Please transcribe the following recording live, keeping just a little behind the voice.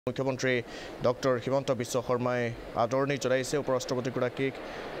মুখ্যমন্ত্ৰী ডক্টৰ হিমন্ত বিশ্ব শৰ্মাই আদৰণি জনাইছে উপৰাষ্ট্ৰপতিগৰাকীক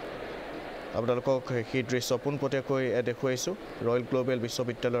আপোনালোকক সেই দৃশ্য পোনপটীয়াকৈ দেখুৱাইছোঁ ৰয়েল গ্লোবেল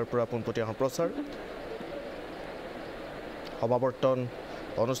বিশ্ববিদ্যালয়ৰ পৰা পোনপটীয়া সম্প্ৰচাৰ সমাৱৰ্তন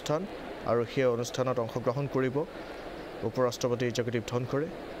অনুষ্ঠান আৰু সেই অনুষ্ঠানত অংশগ্ৰহণ কৰিব উপৰাষ্ট্ৰপতি জগদীপ ধনখড়ে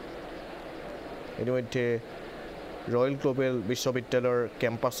ইতিমধ্যে ৰয়েল গ্লোবেল বিশ্ববিদ্যালয়ৰ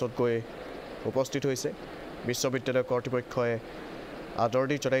কেম্পাছত গৈ উপস্থিত হৈছে বিশ্ববিদ্যালয় কৰ্তৃপক্ষই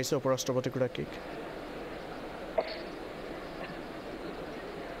আদৰণি জনাইছে উপৰাষ্ট্ৰপতিগৰাকীক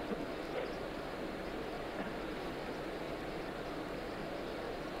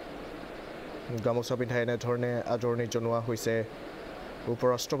গামোচা পিন্ধাই এনেধৰণে আদৰণি জনোৱা হৈছে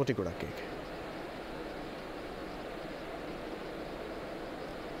উপৰাষ্ট্ৰপতিগৰাকীক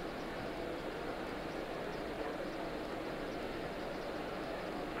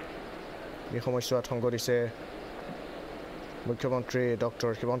এই সময়ছোৱাত সংগ দিছে মুখ্যমন্ত্ৰী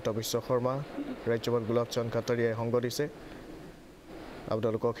ডক্টৰ হিমন্ত বিশ্ব শৰ্মা ৰাজ্যপাল গোলাপচন্দ কাটাৰিয়াই সংগ দিছে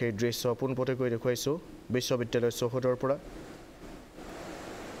আপোনালোকক সেই দৃশ্য পোনপটীয়াকৈ দেখুৱাইছোঁ বিশ্ববিদ্যালয় চৌহদৰ পৰা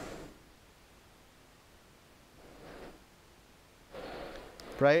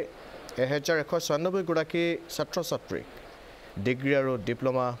প্ৰায় 1196 গৰাকী ছাত্ৰ ছাত্ৰীক ডিগ্ৰী আৰু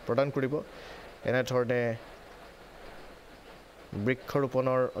ডিপ্ল'মা প্ৰদান কৰিব এনেধৰণে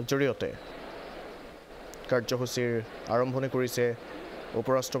বৃক্ষৰোপণৰ জৰিয়তে কাৰ্যসূচীৰ আৰম্ভণি কৰিছে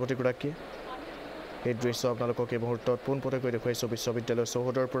উপৰাষ্ট্ৰপতিগৰাকীয়ে এই দৃশ্য আপোনালোকক এই মুহূৰ্তত পোনপটীয়াকৈ দেখুৱাইছোঁ বিশ্ববিদ্যালয়ৰ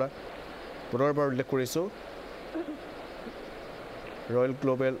চৌহদৰ পৰা পুনৰবাৰ উল্লেখ কৰিছোঁ ৰয়েল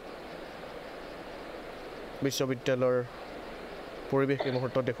গ্লোবেল বিশ্ববিদ্যালয়ৰ পৰিৱেশ এই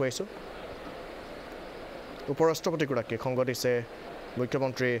মুহূৰ্তত দেখুৱাইছোঁ উপৰাষ্ট্ৰপতিগৰাকীক সংগ দিছে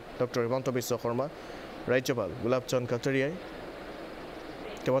মুখ্যমন্ত্ৰী ডক্টৰ হিমন্ত বিশ্ব শৰ্মা ৰাজ্যপাল গোলাপচন্দ কাটাৰিয়াই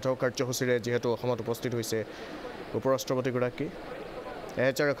কেইবাটাও কাৰ্যসূচীৰে যিহেতু অসমত উপস্থিত হৈছে উপৰাষ্ট্ৰপতিগৰাকী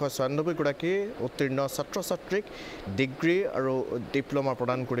 1196 গৰাকী উত্তীৰ্ণ ছাত্ৰ ছাত্ৰীক ডিগ্ৰী আৰু ডিপ্ল'মা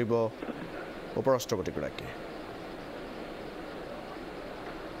প্ৰদান কৰিব উপৰাষ্ট্ৰপতিগৰাকী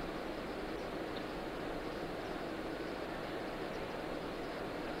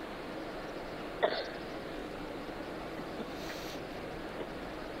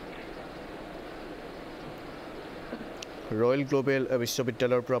ৰয়েল গ্লোবেল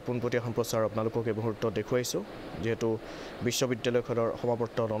বিশ্ববিদ্যালয়ৰ পৰা পোনপটীয়া সম্প্ৰচাৰ আপোনালোকক এই মুহূৰ্তত দেখুৱাইছোঁ যিহেতু বিশ্ববিদ্যালয়খনৰ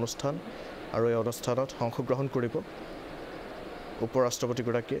সমাৱৰ্তন অনুষ্ঠান আৰু এই অনুষ্ঠানত অংশগ্ৰহণ কৰিব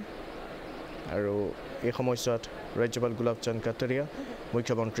উপৰাষ্ট্ৰপতিগৰাকীয়ে আৰু এই সময়ছোৱাত ৰাজ্যপাল গোলাপচন্দ কাটাৰিয়া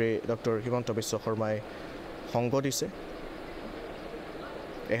মুখ্যমন্ত্ৰী ডক্টৰ হিমন্ত বিশ্ব শৰ্মাই সংগ দিছে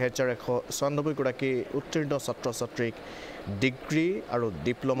 1196 গৰাকী উত্তীৰ্ণ ছাত্ৰ ছাত্ৰীক ডিগ্ৰী আৰু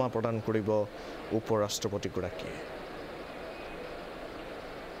ডিপ্ল'মা প্ৰদান কৰিব উপৰাষ্ট্ৰপতিগৰাকীয়ে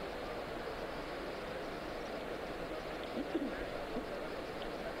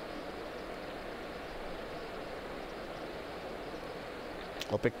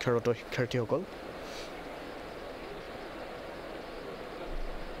অপেক্ষাৰত শিক্ষাৰ্থীসকল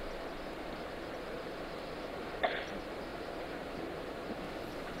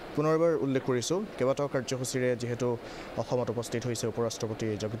পুনৰবাৰ উল্লেখ কৰিছোঁ কেইবাটাও কাৰ্যসূচীৰে যিহেতু অসমত উপস্থিত হৈছে উপৰাষ্ট্ৰপতি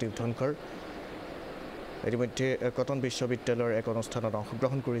জগদীপ ধনখড় ইতিমধ্যে কটন বিশ্ববিদ্যালয়ৰ এক অনুষ্ঠানত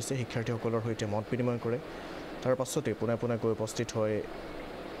অংশগ্ৰহণ কৰিছে শিক্ষাৰ্থীসকলৰ সৈতে মত বিনিময় কৰে তাৰ পাছতে পোনে পোনে গৈ উপস্থিত হয়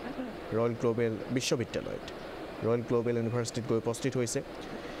ৰয়েল গ্লোবেল বিশ্ববিদ্যালয়ত ৰয়েল গ্লোবেল ইউনিভাৰ্চিটিত গৈ উপস্থিত হৈছে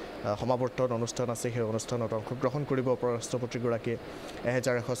সমাৱৰ্তন অনুষ্ঠান আছে সেই অনুষ্ঠানত অংশগ্ৰহণ কৰিব উপৰাষ্ট্ৰপতিগৰাকীয়ে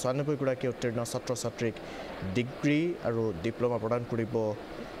 1196 গৰাকী উত্তীৰ্ণ ছাত্ৰ ছাত্ৰীক ডিগ্ৰী আৰু ডিপ্ল'মা প্ৰদান কৰিব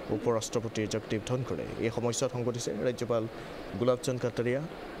উপৰাষ্ট্ৰপতি জগদীপ ধনখড়ে এই সময়ছোৱাত সংগ দিছে ৰাজ্যপাল গোলাপচন্দ কাটাৰিয়া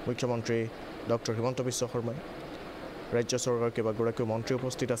মুখ্যমন্ত্ৰী ডক্টৰ হিমন্ত বিশ্ব শৰ্মাই ৰাজ্য চৰকাৰৰ কেইবাগৰাকীও মন্ত্ৰী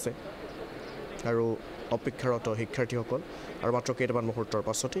উপস্থিত আছে আৰু অপেক্ষাৰত শিক্ষাৰ্থীসকল আৰু মাত্ৰ কেইটামান মুহূৰ্তৰ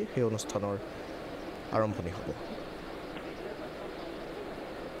পাছতেই সেই অনুষ্ঠানৰ আৰম্ভণি হ'ব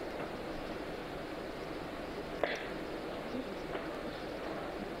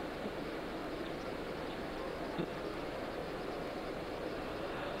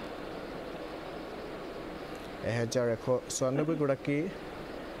এহেজাৰ 1196 গৰাকী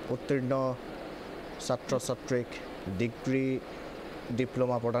উত্তীৰ্ণ ছাত্ৰ ছাত্ৰীক ডিগ্ৰী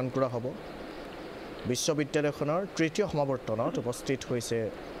ডিপ্ল'মা প্ৰদান কৰা হ'ব বিশ্ববিদ্যালয়খনৰ তৃতীয় সমাৱৰ্তনত উপস্থিত হৈছে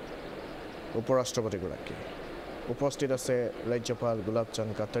উপৰাষ্ট্ৰপতিগৰাকী উপস্থিত আছে ৰাজ্যপাল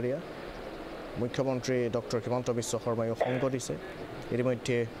গোলাপচন্দ কাটাৰিয়া মুখ্যমন্ত্ৰী ডক্টৰ হিমন্ত বিশ্ব শৰ্মায়ো সংগ দিছে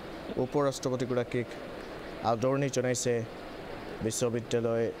ইতিমধ্যে উপৰাষ্ট্ৰপতিগৰাকীক আদৰণি জনাইছে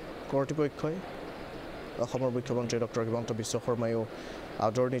বিশ্ববিদ্যালয় কৰ্তৃপক্ষই অসমৰ মুখ্যমন্ত্ৰী ডক্টৰ হিমন্ত বিশ্ব শৰ্মায়ো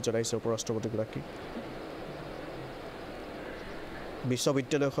আদৰণি জনাইছে উপৰাষ্ট্ৰপতিগৰাকীক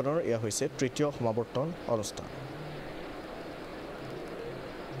বিশ্ববিদ্যালয়খনৰ এয়া হৈছে তৃতীয় সমাৱৰ্তন অনুষ্ঠান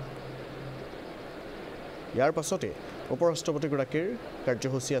ইয়াৰ পাছতে উপৰাষ্ট্ৰপতিগৰাকীৰ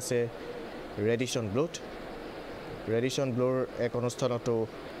কাৰ্যসূচী আছে ৰেডিশ্যন ব্ল'ৰ এক অনুষ্ঠানতো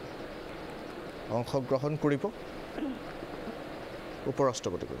অংশগ্ৰহণ কৰিব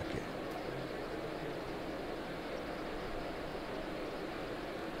উপৰাষ্ট্ৰপতিগৰাকীয়ে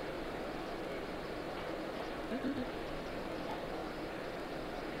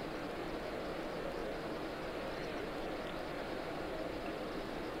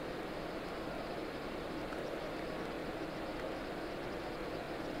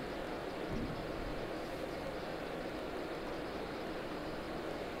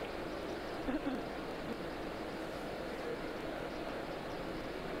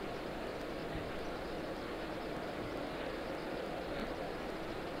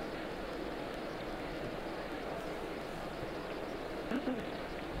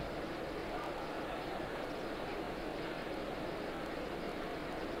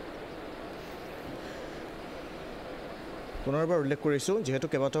পুনৰবাৰ উল্লেখ কৰিছোঁ যেহেতু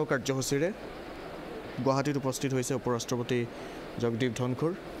কেইবাটাও কাৰ্যসূচীৰে গুৱাহাটীত উপস্থিত হৈছে উপৰাষ্ট্ৰপতি জগদীপ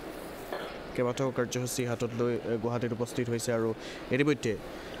ধনখড় কেইবাটাও কাৰ্যসূচী হাতত লৈ গুৱাহাটীত উপস্থিত হৈছে আৰু ইতিমধ্যে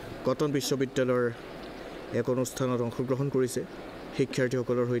কটন বিশ্ববিদ্যালয়ৰ এক অনুষ্ঠানত অংশগ্ৰহণ কৰিছে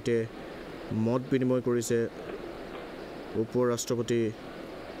শিক্ষাৰ্থীসকলৰ সৈতে মত বিনিময় কৰিছে উপৰাষ্ট্ৰপতি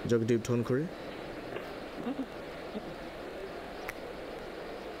জগদীপ ধনখড়ে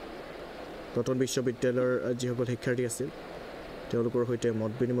কটন বিশ্ববিদ্যালয়ৰ যিসকল শিক্ষাৰ্থী আছিল তেওঁলোকৰ সৈতে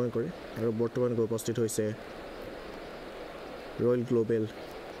মত বিনিময় কৰে আৰু বৰ্তমান গৈ উপস্থিত হৈছে ৰয়েল গ্লোবেল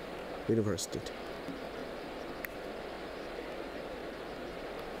ইউনিভাৰ্চিটিত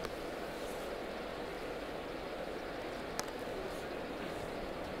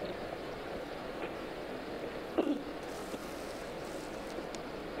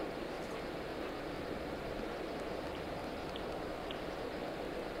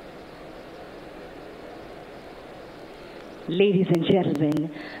Ladies and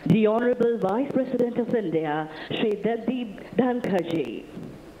gentlemen, the Honorable Vice President of India, Shri Dhonkhod ji,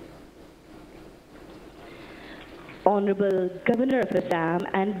 Honorable Governor of Assam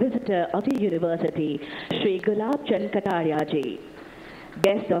and Visitor of the University, Shri 𝐒𝐔𝐁𝐂𝐑𝐄 ji,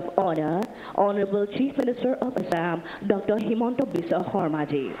 Guest of Honor, Honorable Chief Minister of Assam, Dr. Himanta Biswa Sarma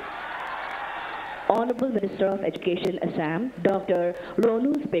ji, Honorable Minister of Education Assam, Dr.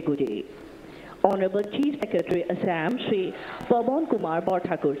 Ronus Pegu ji, Honorable Chief Secretary Assam, Shri Pawan Kumar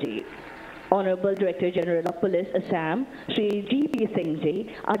Barthakur ji, Honorable Director General of Police Assam, Shri G.P. Singh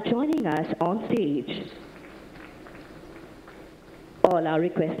ji are joining us on stage. All are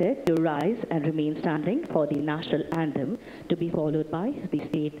requested to rise and remain standing for the national anthem to be followed by the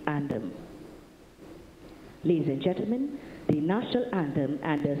state anthem. Ladies and gentlemen, the national anthem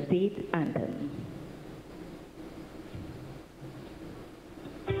and the state anthem.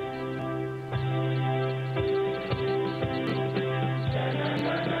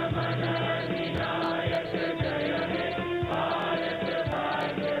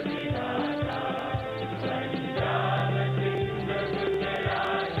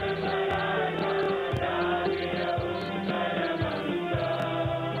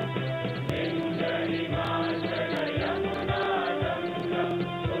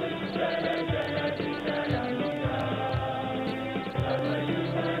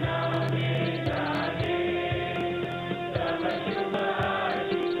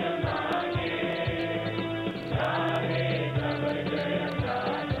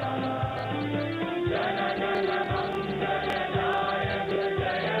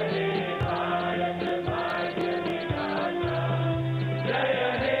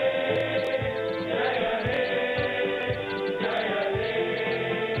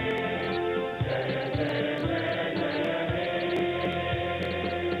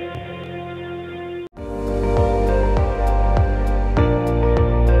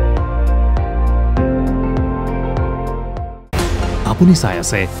 আপুনি চাই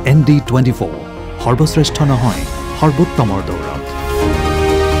আছে ND24 সৰ্বশ্ৰেষ্ঠ নহয় সৰ্বোত্তমৰ দৌৰত